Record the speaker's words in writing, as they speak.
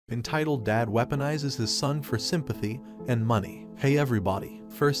entitled "Dad Weaponizes His Son for Sympathy and Money." Hey everybody,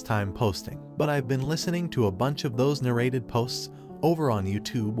 first time posting, but I've been listening to a bunch of those narrated posts over on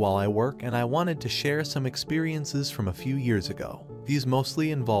YouTube while I work, and I wanted to share some experiences from a few years ago. These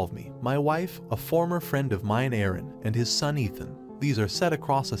mostly involve me, my wife, a former friend of mine Aaron, and his son Ethan. These are set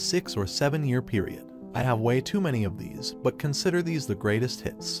across a 6 or 7 year period. I have way too many of these, but consider these the greatest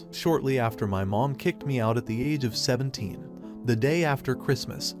hits. Shortly after my mom kicked me out at the age of 17, the day after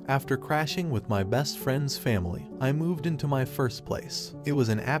Christmas, after crashing with my best friend's family, I moved into my first place. It was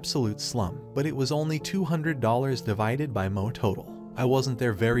an absolute slum, but it was only $200 divided by Mo total. I wasn't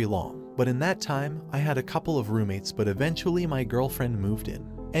there very long, but in that time, I had a couple of roommates, but eventually my girlfriend moved in.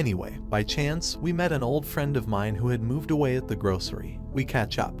 Anyway, by chance, we met an old friend of mine who had moved away at the grocery. We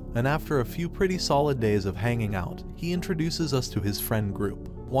catch up, and after a few pretty solid days of hanging out, he introduces us to his friend group.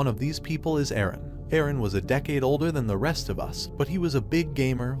 One of these people is Aaron. Aaron was a decade older than the rest of us, but he was a big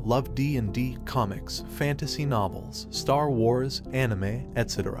gamer, loved D&D, comics, fantasy novels, Star Wars, anime,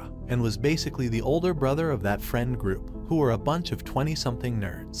 etc., and was basically the older brother of that friend group, who were a bunch of 20-something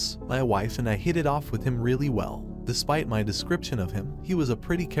nerds. My wife and I hit it off with him really well. Despite my description of him, he was a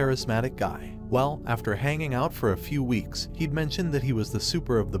pretty charismatic guy. Well, after hanging out for a few weeks, he'd mentioned that he was the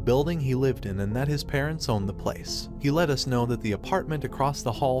super of the building he lived in and that his parents owned the place. He let us know that the apartment across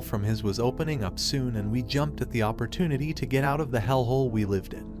the hall from his was opening up soon, and we jumped at the opportunity to get out of the hellhole we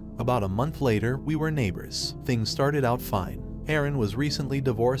lived in. About a month later, we were neighbors. Things started out fine. Aaron was recently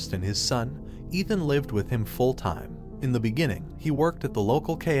divorced and his son, Ethan, lived with him full-time. In the beginning, he worked at the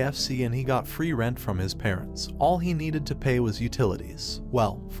local KFC and he got free rent from his parents. All he needed to pay was utilities.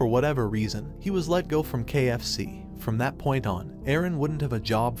 Well, for whatever reason, he was let go from KFC. From that point on, Aaron wouldn't have a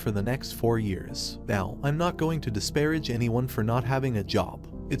job for the next 4 years. Now, I'm not going to disparage anyone for not having a job.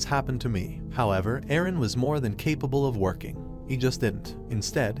 It's happened to me. However, Aaron was more than capable of working. He just didn't.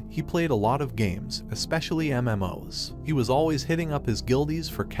 Instead, he played a lot of games, especially MMOs. He was always hitting up his guildies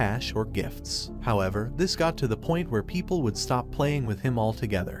for cash or gifts. However, this got to the point where people would stop playing with him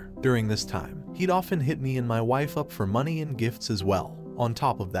altogether. During this time, he'd often hit me and my wife up for money and gifts as well. On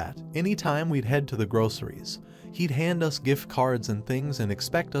top of that, anytime we'd head to the groceries, he'd hand us gift cards and things and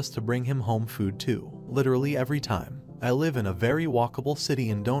expect us to bring him home food too. Literally every time. I live in a very walkable city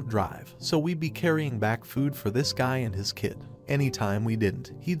and don't drive, so we'd be carrying back food for this guy and his kid. Anytime we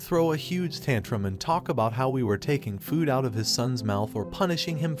didn't, he'd throw a huge tantrum and talk about how we were taking food out of his son's mouth or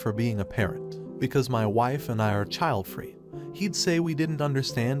punishing him for being a parent. Because my wife and I are child-free, he'd say we didn't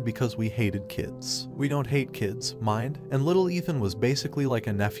understand because we hated kids. We don't hate kids, mind, and little Ethan was basically like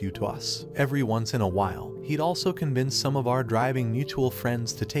a nephew to us. Every once in a while, he'd also convince some of our driving mutual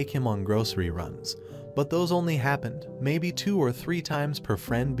friends to take him on grocery runs. But those only happened maybe 2 or 3 times per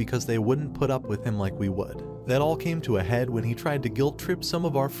friend because they wouldn't put up with him like we would. That all came to a head when he tried to guilt trip some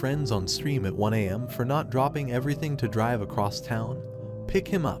of our friends on stream at 1 AM for not dropping everything to drive across town, pick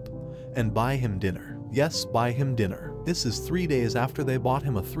him up, and buy him dinner. Yes, buy him dinner. This is 3 days after they bought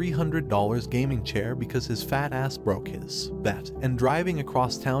him a $300 gaming chair because his fat ass broke his. That, and driving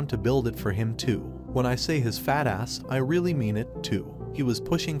across town to build it for him too. When I say his fat ass, I really mean it too. He was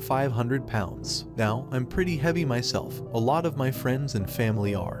pushing 500 pounds. Now, I'm pretty heavy myself. A lot of my friends and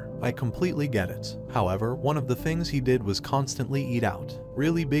family are. I completely get it. However, one of the things he did was constantly eat out.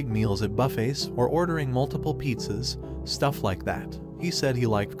 Really big meals at buffets or ordering multiple pizzas, stuff like that. He said he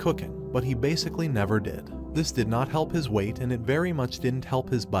liked cooking, but he basically never did. This did not help his weight and it very much didn't help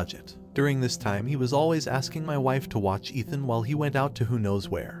his budget. During this time, he was always asking my wife to watch Ethan while he went out to who knows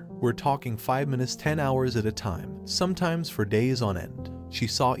where. We're talking 5 minutes, 10 hours at a time, sometimes for days on end. She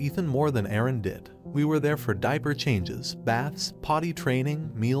saw Ethan more than Aaron did. We were there for diaper changes, baths, potty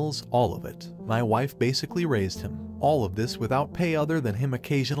training, meals, all of it. My wife basically raised him. All of this without pay other than him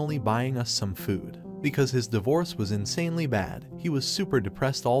occasionally buying us some food. Because his divorce was insanely bad, he was super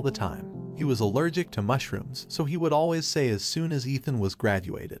depressed all the time. He was allergic to mushrooms, so he would always say as soon as Ethan was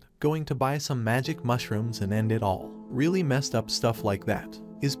graduated, going to buy some magic mushrooms and end it all. Really messed up stuff like that.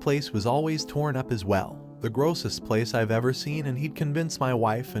 His place was always torn up as well. The grossest place I've ever seen, and he'd convince my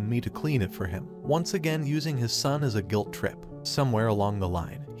wife and me to clean it for him. Once again using his son as a guilt trip. Somewhere along the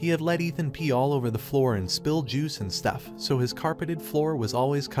line, he had let Ethan pee all over the floor and spill juice and stuff, so his carpeted floor was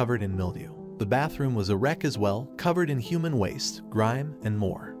always covered in mildew. The bathroom was a wreck as well, covered in human waste, grime, and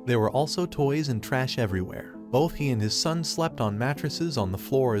more. There were also toys and trash everywhere. Both he and his son slept on mattresses on the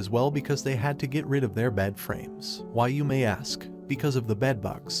floor as well because they had to get rid of their bed frames. Why, you may ask? Because of the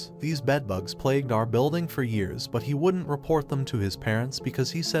bedbugs. These bedbugs plagued our building for years, but he wouldn't report them to his parents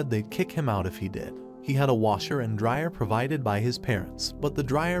because he said they'd kick him out if he did. He had a washer and dryer provided by his parents, but the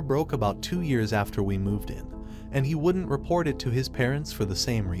dryer broke about 2 years after we moved in, and he wouldn't report it to his parents for the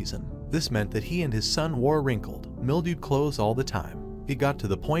same reason. This meant that he and his son wore wrinkled, mildewed clothes all the time. It got to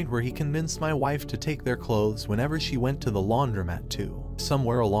the point where he convinced my wife to take their clothes whenever she went to the laundromat too.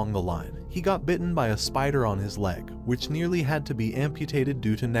 Somewhere along the line, he got bitten by a spider on his leg, which nearly had to be amputated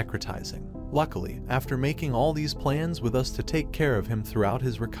due to necrotizing. Luckily, after making all these plans with us to take care of him throughout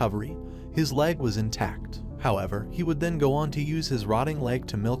his recovery, his leg was intact. However, he would then go on to use his rotting leg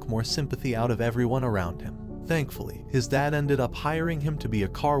to milk more sympathy out of everyone around him. Thankfully, his dad ended up hiring him to be a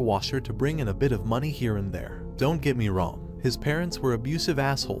car washer to bring in a bit of money here and there. Don't get me wrong, his parents were abusive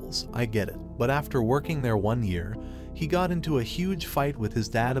assholes, I get it, but after working there 1 year, he got into a huge fight with his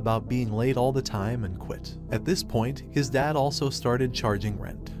dad about being late all the time and quit. At this point, his dad also started charging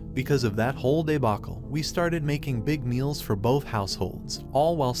rent. Because of that whole debacle, we started making big meals for both households,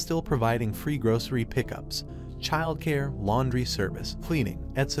 all while still providing free grocery pickups, childcare, laundry service, cleaning,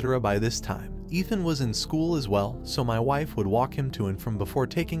 etc. By this time, Ethan was in school as well, so my wife would walk him to and from before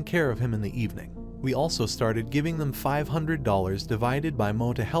taking care of him in the evening. We also started giving them $500 divided by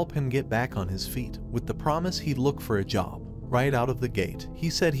Mo to help him get back on his feet, with the promise he'd look for a job. Right out of the gate, he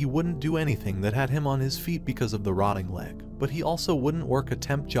said he wouldn't do anything that had him on his feet because of the rotting leg, but he also wouldn't work a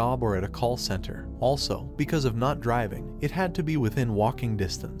temp job or at a call center. Also, because of not driving, it had to be within walking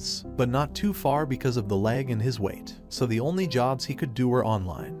distance, but not too far because of the leg and his weight, so the only jobs he could do were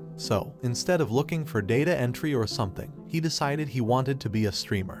online. So, instead of looking for data entry or something, he decided he wanted to be a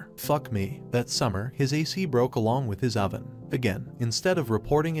streamer. Fuck me. That summer, his AC broke along with his oven. Again, instead of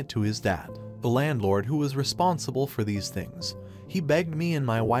reporting it to his dad, the landlord who was responsible for these things, he begged me and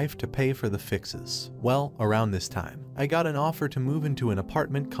my wife to pay for the fixes. Well, around this time, I got an offer to move into an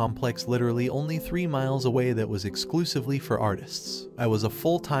apartment complex literally only 3 miles away that was exclusively for artists. I was a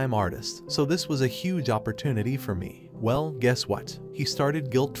full-time artist, so this was a huge opportunity for me. Well, guess what? He started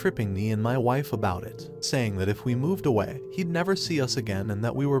guilt-tripping me and my wife about it, saying that if we moved away, he'd never see us again and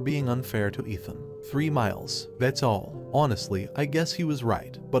that we were being unfair to Ethan. 3 miles, that's all. Honestly, I guess he was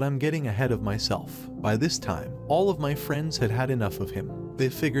right, but I'm getting ahead of myself. By this time, all of my friends had had enough of him. They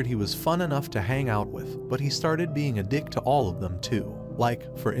figured he was fun enough to hang out with, but he started being a dick to all of them too.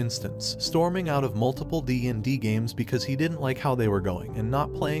 Like, for instance, storming out of multiple D&D games because he didn't like how they were going and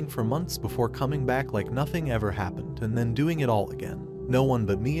not playing for months before coming back like nothing ever happened and then doing it all again. No one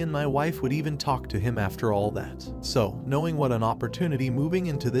but me and my wife would even talk to him after all that. So, knowing what an opportunity moving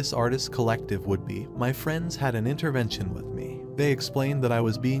into this artist collective would be, my friends had an intervention with me. They explained that I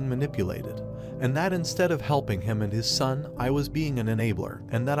was being manipulated, and that instead of helping him and his son, I was being an enabler,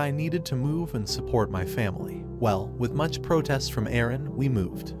 and that I needed to move and support my family. Well, with much protest from Aaron, we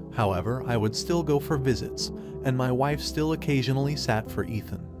moved. However, I would still go for visits, and my wife still occasionally sat for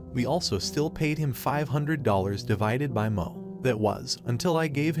Ethan. We also still paid him $500 divided by Mo. That was, until I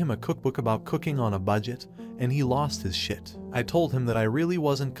gave him a cookbook about cooking on a budget, and he lost his shit. I told him that I really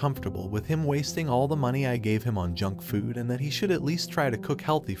wasn't comfortable with him wasting all the money I gave him on junk food and that he should at least try to cook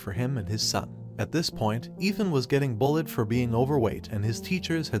healthy for him and his son. At this point, Ethan was getting bullied for being overweight and his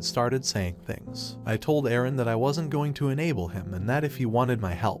teachers had started saying things. I told Aaron that I wasn't going to enable him and that if he wanted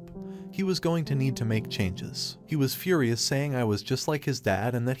my help, he was going to need to make changes. He was furious, saying I was just like his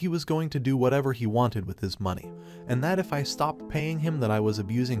dad and that he was going to do whatever he wanted with his money, and that if I stopped paying him that I was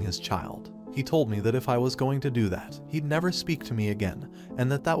abusing his child. He told me that if I was going to do that, he'd never speak to me again, and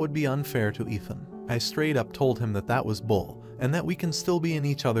that that would be unfair to Ethan. I straight up told him that that was bull, and that we can still be in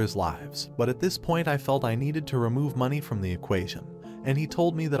each other's lives, but at this point I felt I needed to remove money from the equation, and he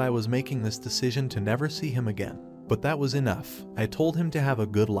told me that I was making this decision to never see him again. But that was enough. I told him to have a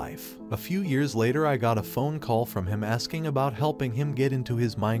good life. A few years later, I got a phone call from him asking about helping him get into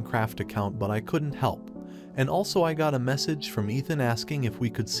his Minecraft account, but I couldn't help. And also I got a message from Ethan asking if we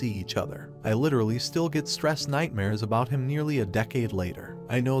could see each other. I literally still get stress nightmares about him nearly a decade later.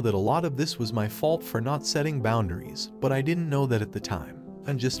 I know that a lot of this was my fault for not setting boundaries, but I didn't know that at the time.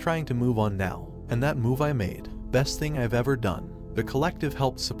 I'm just trying to move on now. And that move I made. Best thing I've ever done. The collective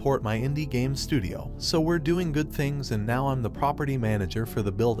helped support my indie game studio, so we're doing good things, and now I'm the property manager for the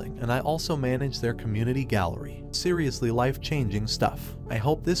building and I also manage their community gallery. Seriously life-changing stuff. I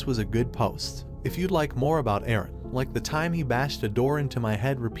hope this was a good post. If you'd like more about Aaron, like the time he bashed a door into my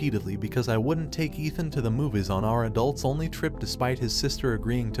head repeatedly because I wouldn't take Ethan to the movies on our adults-only trip despite his sister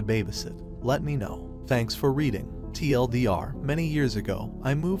agreeing to babysit, let me know. Thanks for reading. TLDR, many years ago,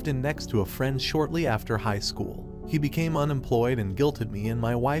 I moved in next to a friend shortly after high school. He became unemployed and guilted me and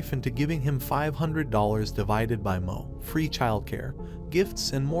my wife into giving him $500 divided by Mo, free childcare,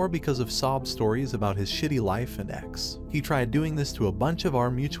 gifts, and more because of sob stories about his shitty life and ex. He tried doing this to a bunch of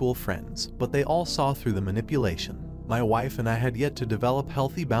our mutual friends, but they all saw through the manipulation. My wife and I had yet to develop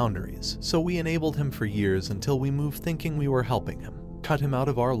healthy boundaries, so we enabled him for years until we moved thinking we were helping him. Cut him out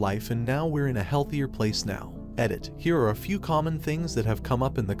of our life and now we're in a healthier place now. Edit. Here are a few common things that have come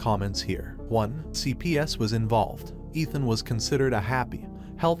up in the comments here. 1. CPS was involved. Ethan was considered a happy,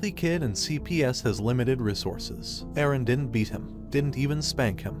 healthy kid and CPS has limited resources. Aaron didn't beat him, didn't even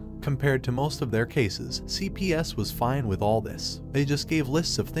spank him. Compared to most of their cases, CPS was fine with all this. They just gave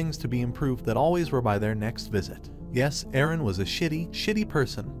lists of things to be improved that always were by their next visit. Yes, Aaron was a shitty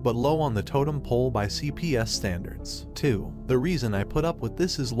person, but low on the totem pole by CPS standards. 2. The reason I put up with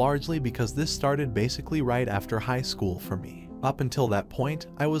this is largely because this started basically right after high school for me. Up until that point,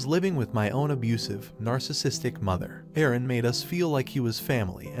 I was living with my own abusive, narcissistic mother. Aaron made us feel like he was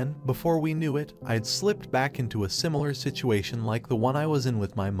family, and before we knew it, I'd slipped back into a similar situation like the one I was in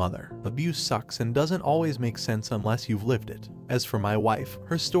with my mother. Abuse sucks and doesn't always make sense unless you've lived it. As for my wife,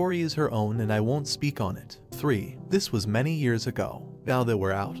 her story is her own and I won't speak on it. 3. This was many years ago. Now that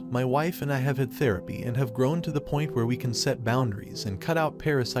we're out, my wife and I have had therapy and have grown to the point where we can set boundaries and cut out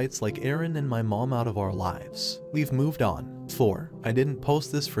parasites like Aaron and my mom out of our lives. We've moved on. 4. I didn't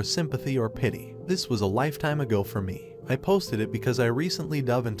post this for sympathy or pity. This was a lifetime ago for me. I posted it because I recently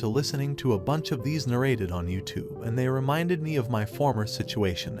dove into listening to a bunch of these narrated on YouTube and they reminded me of my former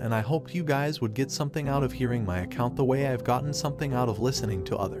situation, and I hoped you guys would get something out of hearing my account the way I've gotten something out of listening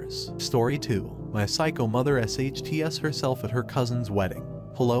to others. Story 2. My psycho mother SHTS herself at her cousin's wedding.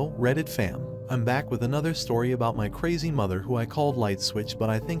 Hello, Reddit fam. I'm back with another story about my crazy mother who I called Light Switch, but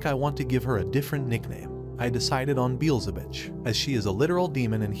I think I want to give her a different nickname. I decided on Beelzebub, as she is a literal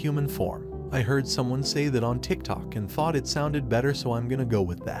demon in human form. I heard someone say that on TikTok and thought it sounded better, so I'm gonna go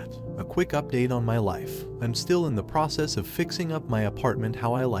with that. A quick update on my life. I'm still in the process of fixing up my apartment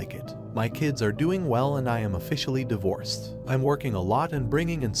how I like it. My kids are doing well and I am officially divorced. I'm working a lot and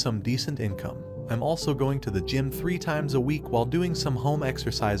bringing in some decent income. I'm also going to the gym 3 times a week while doing some home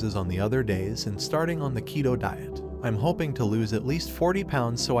exercises on the other days and starting on the keto diet. I'm hoping to lose at least 40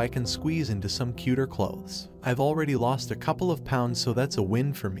 pounds so I can squeeze into some cuter clothes. I've already lost a couple of pounds, so that's a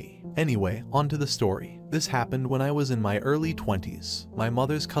win for me. Anyway, on to the story. This happened when I was in my early 20s. My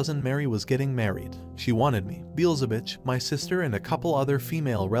mother's cousin Mary was getting married. She wanted me, Beelzebub, my sister and a couple other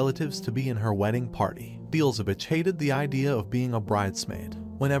female relatives to be in her wedding party. Beelzebub hated the idea of being a bridesmaid.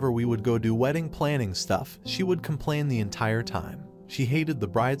 Whenever we would go do wedding planning stuff, she would complain the entire time. She hated the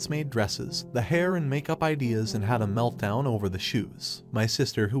bridesmaid dresses, the hair and makeup ideas, and had a meltdown over the shoes. My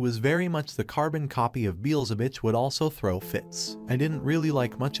sister, who was very much the carbon copy of Beelzebub, would also throw fits. I didn't really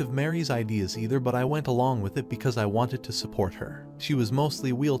like much of Mary's ideas either, but I went along with it because I wanted to support her. She was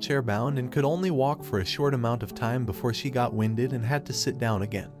mostly wheelchair bound and could only walk for a short amount of time before she got winded and had to sit down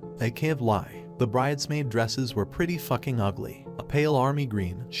again. I can't lie. The bridesmaid dresses were pretty fucking ugly. A pale army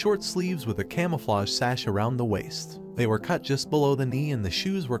green, short sleeves with a camouflage sash around the waist. They were cut just below the knee and the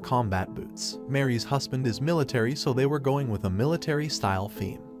shoes were combat boots. Mary's husband is military, so they were going with a military style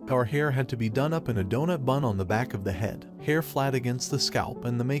theme. Our hair had to be done up in a donut bun on the back of the head, hair flat against the scalp,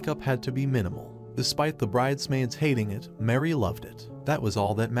 and the makeup had to be minimal. Despite the bridesmaids hating it, Mary loved it. That was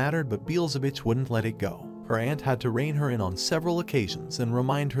all that mattered, but Beelzebub wouldn't let it go. Her aunt had to rein her in on several occasions and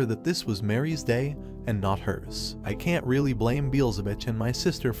remind her that this was Mary's day and not hers. I can't really blame Beelzebub and my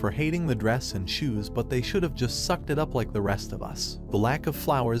sister for hating the dress and shoes, but they should have just sucked it up like the rest of us. The lack of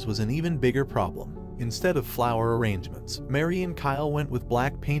flowers was an even bigger problem. Instead of flower arrangements, Mary and Kyle went with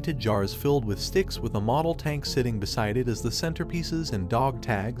black painted jars filled with sticks with a model tank sitting beside it as the centerpieces and dog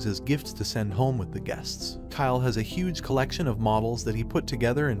tags as gifts to send home with the guests. Kyle has a huge collection of models that he put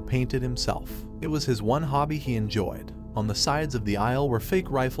together and painted himself. It was his one hobby he enjoyed. On the sides of the aisle were fake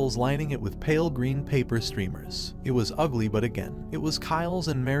rifles lining it with pale green paper streamers. It was ugly, but again, it was Kyle's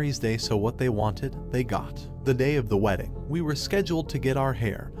and Mary's day, so what they wanted, they got. The day of the wedding, we were scheduled to get our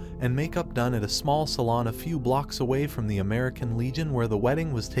hair and makeup done at a small salon a few blocks away from the American Legion where the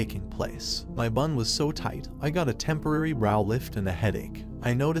wedding was taking place. My bun was so tight, I got a temporary brow lift and a headache.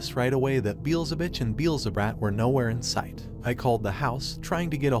 I noticed right away that Beelzebub and Beelzebrat were nowhere in sight. I called the house, trying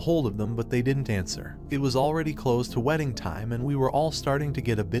to get a hold of them, but they didn't answer. It was already close to wedding time and we were all starting to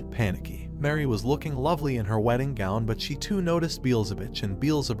get a bit panicky. Mary was looking lovely in her wedding gown, but she too noticed Beelzebub and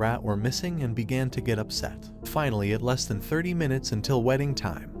Beelzebrat were missing and began to get upset. Finally, at less than 30 minutes until wedding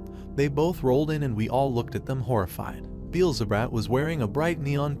time, they both rolled in and we all looked at them horrified. Beelzebrat was wearing a bright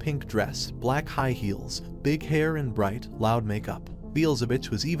neon pink dress, black high heels, big hair and bright, loud makeup. Beelzebub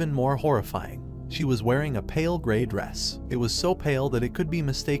was even more horrifying. She was wearing a pale gray dress. It was so pale that it could be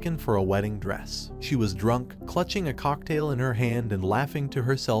mistaken for a wedding dress. She was drunk, clutching a cocktail in her hand and laughing to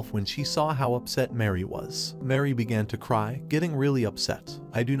herself when she saw how upset Mary was. Mary began to cry, getting really upset.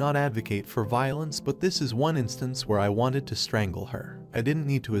 I do not advocate for violence, but this is one instance where I wanted to strangle her. I didn't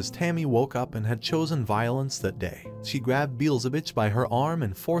need to, as Tammy woke up and had chosen violence that day. She grabbed Beelzebub by her arm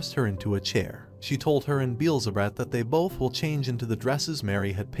and forced her into a chair. She told her and Beelzebub that they both will change into the dresses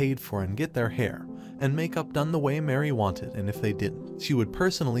Mary had paid for and get their hair and makeup done the way Mary wanted, and if they didn't, she would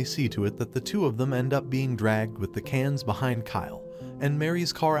personally see to it that the two of them end up being dragged with the cans behind Kyle and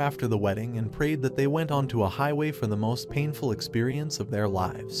Mary's car after the wedding, and prayed that they went onto a highway for the most painful experience of their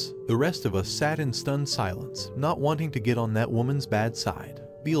lives. The rest of us sat in stunned silence, not wanting to get on that woman's bad side.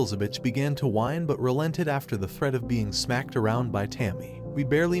 Beelzebub began to whine but relented after the threat of being smacked around by Tammy. We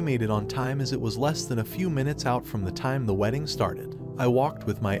barely made it on time, as it was less than a few minutes out from the time the wedding started. I walked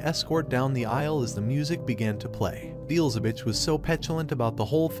with my escort down the aisle as the music began to play. Beelzebub was so petulant about the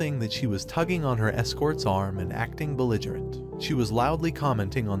whole thing that she was tugging on her escort's arm and acting belligerent. She was loudly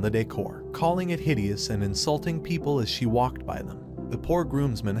commenting on the decor, calling it hideous and insulting people as she walked by them. The poor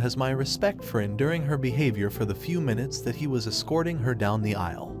groomsman has my respect for enduring her behavior for the few minutes that he was escorting her down the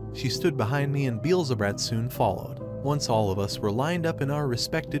aisle. She stood behind me and Beelzebub soon followed. Once all of us were lined up in our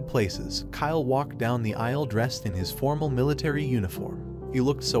respected places, Kyle walked down the aisle dressed in his formal military uniform. He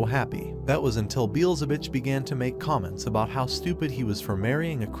looked so happy. That was until Beelzebub began to make comments about how stupid he was for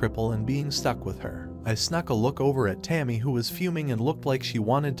marrying a cripple and being stuck with her. I snuck a look over at Tammy, who was fuming and looked like she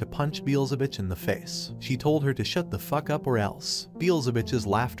wanted to punch Beelzebub in the face. She told her to shut the fuck up or else. Beelzebub's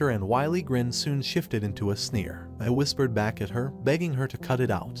laughter and wily grin soon shifted into a sneer. I whispered back at her, begging her to cut it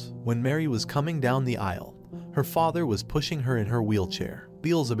out. When Mary was coming down the aisle, her father was pushing her in her wheelchair.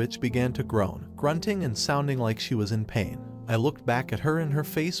 Beelzebub began to groan, grunting and sounding like she was in pain. I looked back at her and her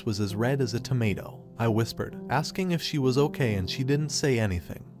face was as red as a tomato. I whispered, asking if she was okay, and she didn't say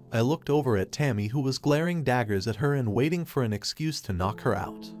anything. I looked over at Tammy, who was glaring daggers at her and waiting for an excuse to knock her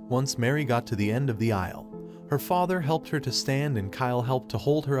out. Once Mary got to the end of the aisle, her father helped her to stand and Kyle helped to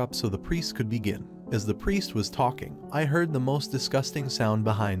hold her up so the priest could begin. As the priest was talking, I heard the most disgusting sound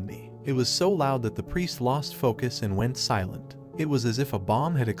behind me. It was so loud that the priest lost focus and went silent. It was as if a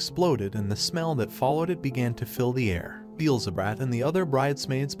bomb had exploded, and the smell that followed it began to fill the air. Beelzebub and the other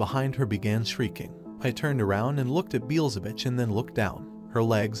bridesmaids behind her began shrieking. I turned around and looked at Beelzebub and then looked down. Her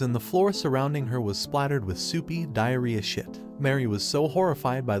legs and the floor surrounding her was splattered with soupy, diarrhea shit. Mary was so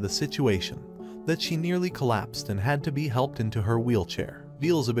horrified by the situation that she nearly collapsed and had to be helped into her wheelchair.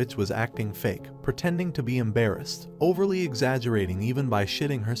 Beelzebub was acting fake, pretending to be embarrassed, overly exaggerating even by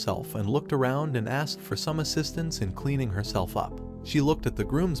shitting herself, and looked around and asked for some assistance in cleaning herself up. She looked at the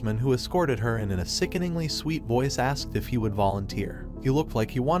groomsman who escorted her and in a sickeningly sweet voice asked if he would volunteer. He looked like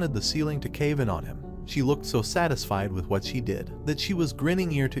he wanted the ceiling to cave in on him. She looked so satisfied with what she did that she was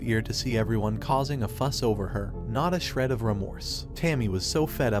grinning ear to ear to see everyone causing a fuss over her, not a shred of remorse. Tammy was so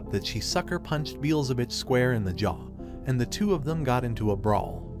fed up that she sucker punched Beelzebub square in the jaw, and the two of them got into a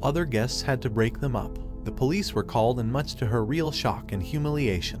brawl. Other guests had to break them up. The police were called, and much to her real shock and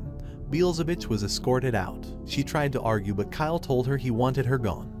humiliation, Beelzebub was escorted out. She tried to argue, but Kyle told her he wanted her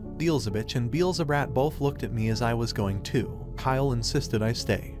gone. Beelzebub and Beelzebub both looked at me as I was going too. Kyle insisted I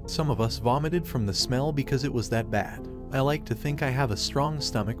stay. Some of us vomited from the smell because it was that bad. I like to think I have a strong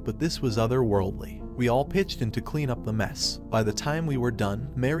stomach, but this was otherworldly. We all pitched in to clean up the mess. By the time we were done,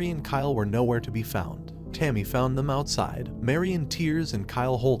 Mary and Kyle were nowhere to be found. Tammy found them outside, Mary in tears and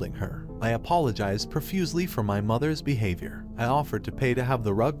Kyle holding her. I apologized profusely for my mother's behavior. I offered to pay to have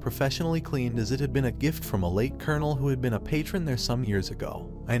the rug professionally cleaned, as it had been a gift from a late colonel who had been a patron there some years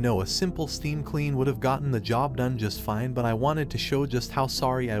ago. I know a simple steam clean would have gotten the job done just fine, but I wanted to show just how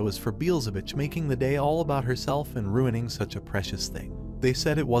sorry I was for Beelzebub making the day all about herself and ruining such a precious thing. They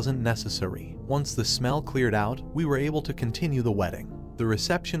said it wasn't necessary. Once the smell cleared out, we were able to continue the wedding. The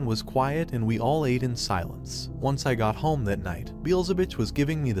reception was quiet and we all ate in silence. Once I got home that night, Beelzebub was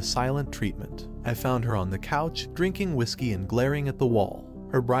giving me the silent treatment. I found her on the couch, drinking whiskey and glaring at the wall.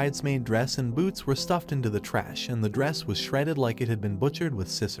 Her bridesmaid dress and boots were stuffed into the trash, and the dress was shredded like it had been butchered with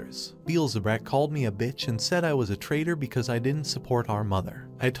scissors. Beelzebub called me a bitch and said I was a traitor because I didn't support our mother.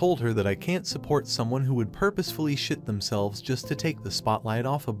 I told her that I can't support someone who would purposefully shit themselves just to take the spotlight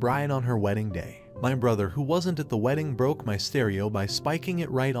off a bride on her wedding day. My brother, who wasn't at the wedding, broke my stereo by spiking it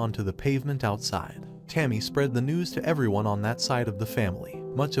right onto the pavement outside. Tammy spread the news to everyone on that side of the family.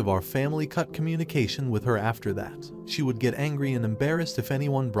 Much of our family cut communication with her after that. She would get angry and embarrassed if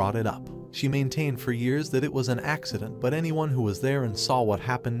anyone brought it up. She maintained for years that it was an accident, but anyone who was there and saw what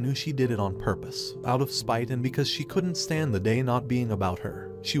happened knew she did it on purpose, out of spite and because she couldn't stand the day not being about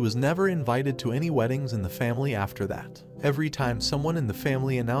her. She was never invited to any weddings in the family after that. Every time someone in the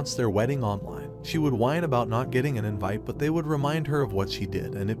family announced their wedding online, she would whine about not getting an invite, but they would remind her of what she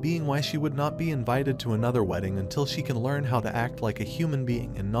did and it being why she would not be invited to another wedding until she can learn how to act like a human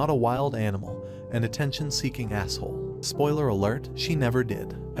being and not a wild animal, an attention-seeking asshole. Spoiler alert, she never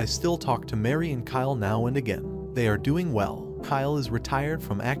did. I still talk to Mary and Kyle now and again. They are doing well. Kyle is retired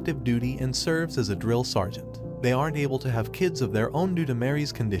from active duty and serves as a drill sergeant. They aren't able to have kids of their own due to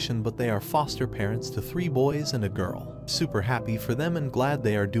Mary's condition, but they are foster parents to 3 boys and a girl. Super happy for them and glad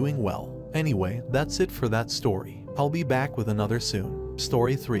they are doing well. Anyway, that's it for that story. I'll be back with another soon.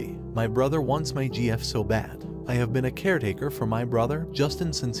 Story 3. My brother wants my GF so bad. I have been a caretaker for my brother,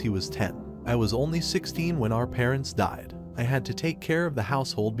 Justin, since he was 10. I was only 16 when our parents died. I had to take care of the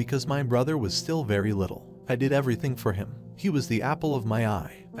household because my brother was still very little. I did everything for him. He was the apple of my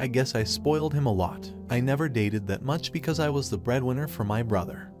eye. I guess I spoiled him a lot. I never dated that much because I was the breadwinner for my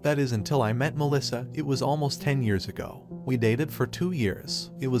brother. That is until I met Melissa. It was almost 10 years ago. We dated for 2 years.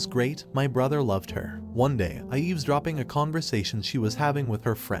 It was great. My brother loved her. One day, I eavesdropping a conversation she was having with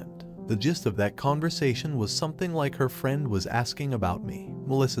her friend. The gist of that conversation was something like her friend was asking about me.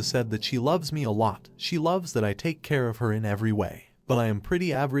 Melissa said that she loves me a lot. She loves that I take care of her in every way. But I am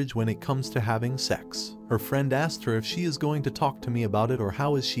pretty average when it comes to having sex. Her friend asked her if she is going to talk to me about it or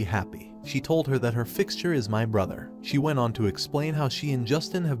how is she happy. She told her that her fixture is my brother. She went on to explain how she and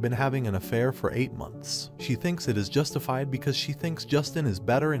Justin have been having an affair for 8 months. She thinks it is justified because she thinks Justin is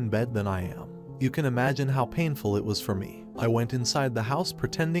better in bed than I am. You can imagine how painful it was for me. I went inside the house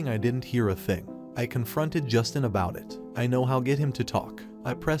pretending I didn't hear a thing. I confronted Justin about it. I know how to get him to talk.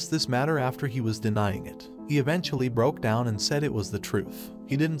 I pressed this matter after he was denying it. He eventually broke down and said it was the truth.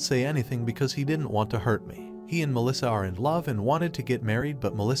 He didn't say anything because he didn't want to hurt me. He and Melissa are in love and wanted to get married,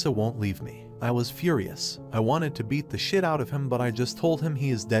 but Melissa won't leave me. I was furious. I wanted to beat the shit out of him, but I just told him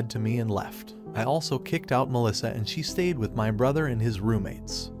he is dead to me and left. I also kicked out Melissa and she stayed with my brother and his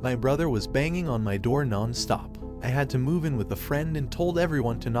roommates. My brother was banging on my door non-stop. I had to move in with a friend and told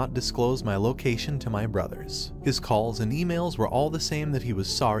everyone to not disclose my location to my brothers. His calls and emails were all the same, that he was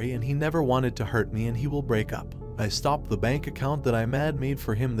sorry and he never wanted to hurt me and he will break up. I stopped the bank account that I made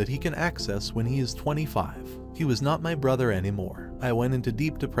for him that he can access when he is 25. He was not my brother anymore. I went into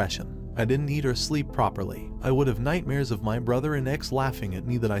deep depression. I didn't eat or sleep properly. I would have nightmares of my brother and ex laughing at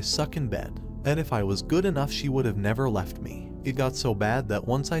me that I suck in bed. And if I was good enough, she would have never left me. It got so bad that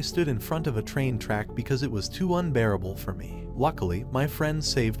once I stood in front of a train track because it was too unbearable for me. Luckily, my friends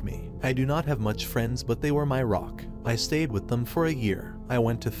saved me. I do not have much friends, but they were my rock. I stayed with them for a year. I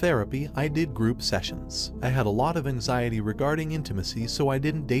went to therapy. I did group sessions. I had a lot of anxiety regarding intimacy, so I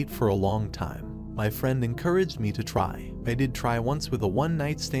didn't date for a long time. My friend encouraged me to try. I did try once with a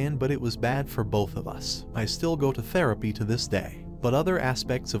one-night stand, but it was bad for both of us. I still go to therapy to this day. But other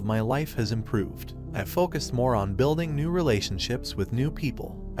aspects of my life has improved. I focused more on building new relationships with new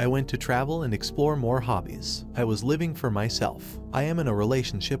people. I went to travel and explore more hobbies. I was living for myself. I am in a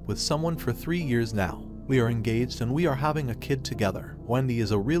relationship with someone for 3 years now. We are engaged and we are having a kid together. Wendy is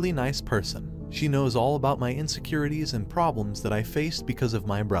a really nice person. She knows all about my insecurities and problems that I faced because of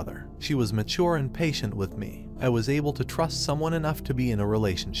my brother. She was mature and patient with me. I was able to trust someone enough to be in a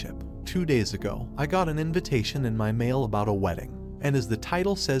relationship. 2 days ago, I got an invitation in my mail about a wedding. And as the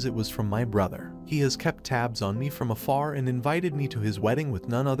title says, it was from my brother. He has kept tabs on me from afar and invited me to his wedding with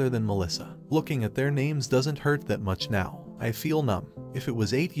none other than Melissa. Looking at their names doesn't hurt that much now. I feel numb. If it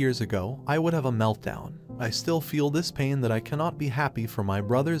was 8 years ago, I would have a meltdown. I still feel this pain that I cannot be happy for my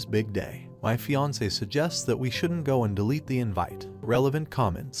brother's big day. My fiance suggests that we shouldn't go and delete the invite. Relevant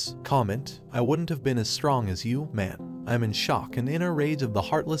comments. Comment: I wouldn't have been as strong as you, man. I'm in shock and inner rage of the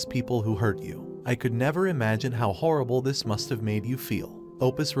heartless people who hurt you. I could never imagine how horrible this must have made you feel.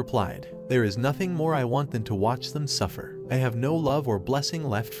 Opus replied, there is nothing more I want than to watch them suffer. I have no love or blessing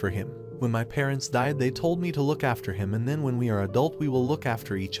left for him. When my parents died, they told me to look after him, and then when we are adult, we will look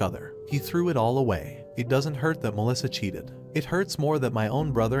after each other. He threw it all away. It doesn't hurt that Melissa cheated. It hurts more that my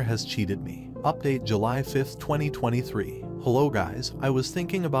own brother has cheated me. Update July 5th, 2023. Hello guys, I was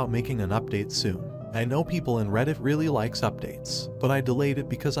thinking about making an update soon. I know people in Reddit really likes updates, but I delayed it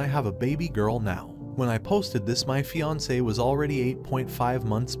because I have a baby girl now. When I posted this, my fiance was already 8.5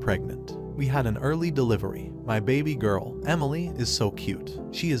 months pregnant. We had an early delivery. My baby girl, Emily, is so cute.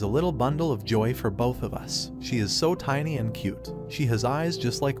 She is a little bundle of joy for both of us. She is so tiny and cute. She has eyes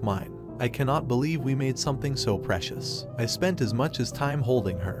just like mine. I cannot believe we made something so precious. I spent as much as time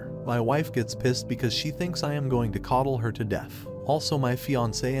holding her. My wife gets pissed because she thinks I am going to coddle her to death. Also, my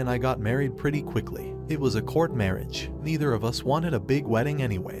fiance and I got married pretty quickly. It was a court marriage. Neither of us wanted a big wedding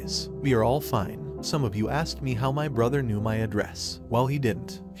anyways. We are all fine. Some of you asked me how my brother knew my address. Well, he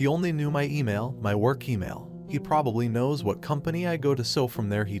didn't. He only knew my email, my work email. He probably knows what company I go to, so from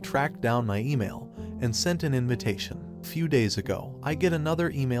there he tracked down my email and sent an invitation. A few days ago, I get another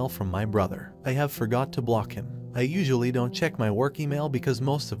email from my brother. I have forgot to block him. I usually don't check my work email because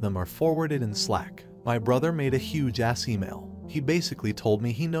most of them are forwarded in Slack. My brother made a huge ass email. He basically told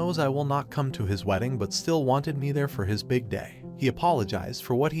me he knows I will not come to his wedding but still wanted me there for his big day. He apologized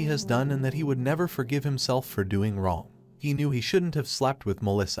for what he has done and that he would never forgive himself for doing wrong. He knew he shouldn't have slept with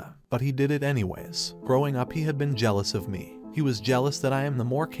Melissa, but he did it anyways. Growing up, he had been jealous of me. He was jealous that I am the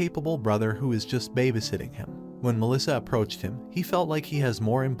more capable brother who is just babysitting him. When Melissa approached him, he felt like he has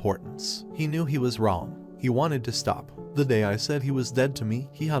more importance. He knew he was wrong. He wanted to stop. The day I said he was dead to me,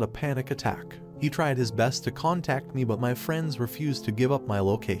 he had a panic attack. He tried his best to contact me, but my friends refused to give up my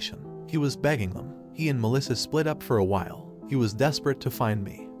location. He was begging them. He and Melissa split up for a while. He was desperate to find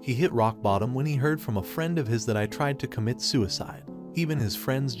me. He hit rock bottom when he heard from a friend of his that I tried to commit suicide. Even his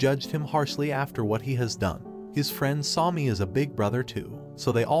friends judged him harshly after what he has done. His friends saw me as a big brother too,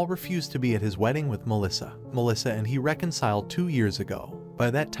 so they all refused to be at his wedding with Melissa. Melissa and he reconciled 2 years ago.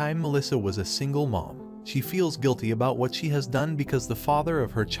 By that time, Melissa was a single mom. She feels guilty about what she has done because the father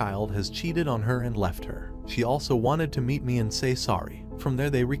of her child has cheated on her and left her. She also wanted to meet me and say sorry. From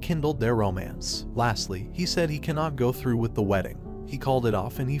there they rekindled their romance. Lastly, he said he cannot go through with the wedding. He called it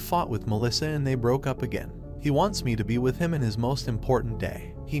off and he fought with Melissa and they broke up again. He wants me to be with him in his most important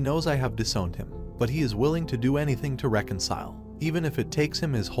day. He knows I have disowned him, but he is willing to do anything to reconcile, even if it takes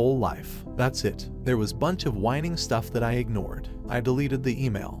him his whole life. That's it. There was a bunch of whining stuff that I ignored. I deleted the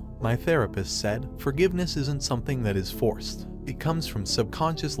email. My therapist said, forgiveness isn't something that is forced. It comes from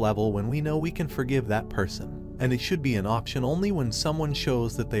subconscious level when we know we can forgive that person. And it should be an option only when someone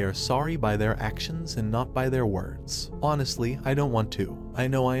shows that they are sorry by their actions and not by their words. Honestly, I don't want to. I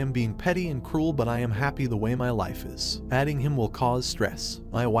know I am being petty and cruel, but I am happy the way my life is. Adding him will cause stress.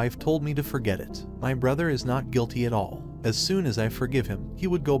 My wife told me to forget it. My brother is not guilty at all. As soon as I forgive him, he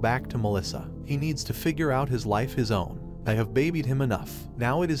would go back to Melissa. He needs to figure out his life his own. I have babied him enough.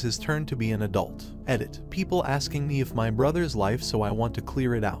 Now it is his turn to be an adult. Edit. People asking me if my brother's life, so I want to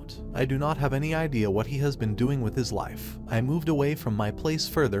clear it out. I do not have any idea what he has been doing with his life. I moved away from my place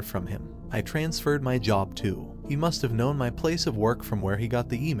further from him. I transferred my job too. He must have known my place of work from where he got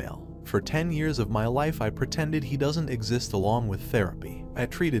the email. For 10 years of my life I pretended he doesn't exist along with therapy. I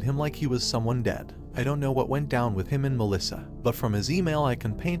treated him like he was someone dead. I don't know what went down with him and Melissa, but from his email I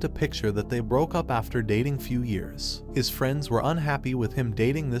can paint a picture that they broke up after dating few years. His friends were unhappy with him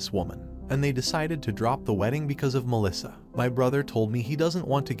dating this woman, and they decided to drop the wedding because of Melissa. My brother told me he doesn't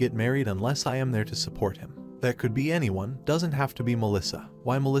want to get married unless I am there to support him. That could be anyone, doesn't have to be Melissa.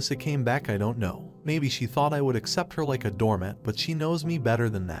 Why Melissa came back I don't know. Maybe she thought I would accept her like a doormat, but she knows me better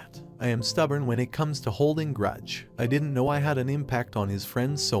than that. I am stubborn when it comes to holding grudge. I didn't know I had an impact on his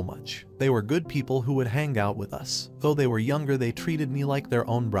friends so much. They were good people who would hang out with us. Though they were younger, they treated me like their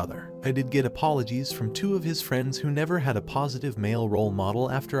own brother. I did get apologies from 2 of his friends who never had a positive male role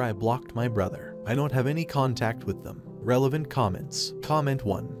model after I blocked my brother. I don't have any contact with them. Relevant comments. Comment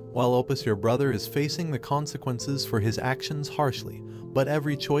 1. While Opus, your brother is facing the consequences for his actions harshly, but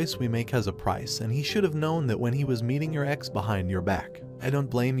every choice we make has a price, and he should have known that when he was meeting your ex behind your back. I don't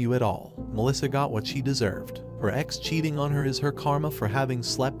blame you at all. Melissa got what she deserved. Her ex cheating on her is her karma for having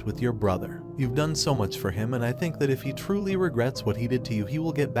slept with your brother. You've done so much for him, and I think that if he truly regrets what he did to you, he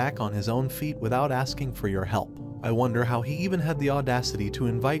will get back on his own feet without asking for your help. I wonder how he even had the audacity to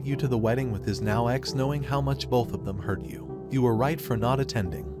invite you to the wedding with his now ex, knowing how much both of them hurt you. You were right for not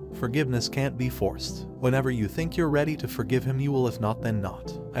attending. Forgiveness can't be forced. Whenever you think you're ready to forgive him, you will. If not, then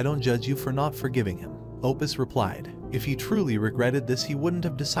not. I don't judge you for not forgiving him. Opus replied, if he truly regretted this, he wouldn't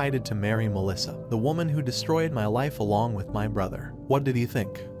have decided to marry Melissa, the woman who destroyed my life along with my brother. What did he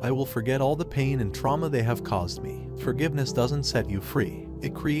think? I will forget all the pain and trauma they have caused me. Forgiveness doesn't set you free.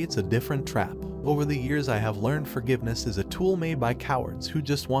 It creates a different trap. Over the years I have learned forgiveness is a tool made by cowards who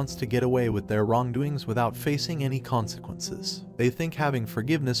just wants to get away with their wrongdoings without facing any consequences. They think having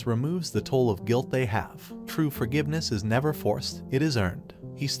forgiveness removes the toll of guilt they have. True forgiveness is never forced, it is earned.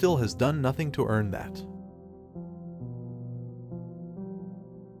 He still has done nothing to earn that.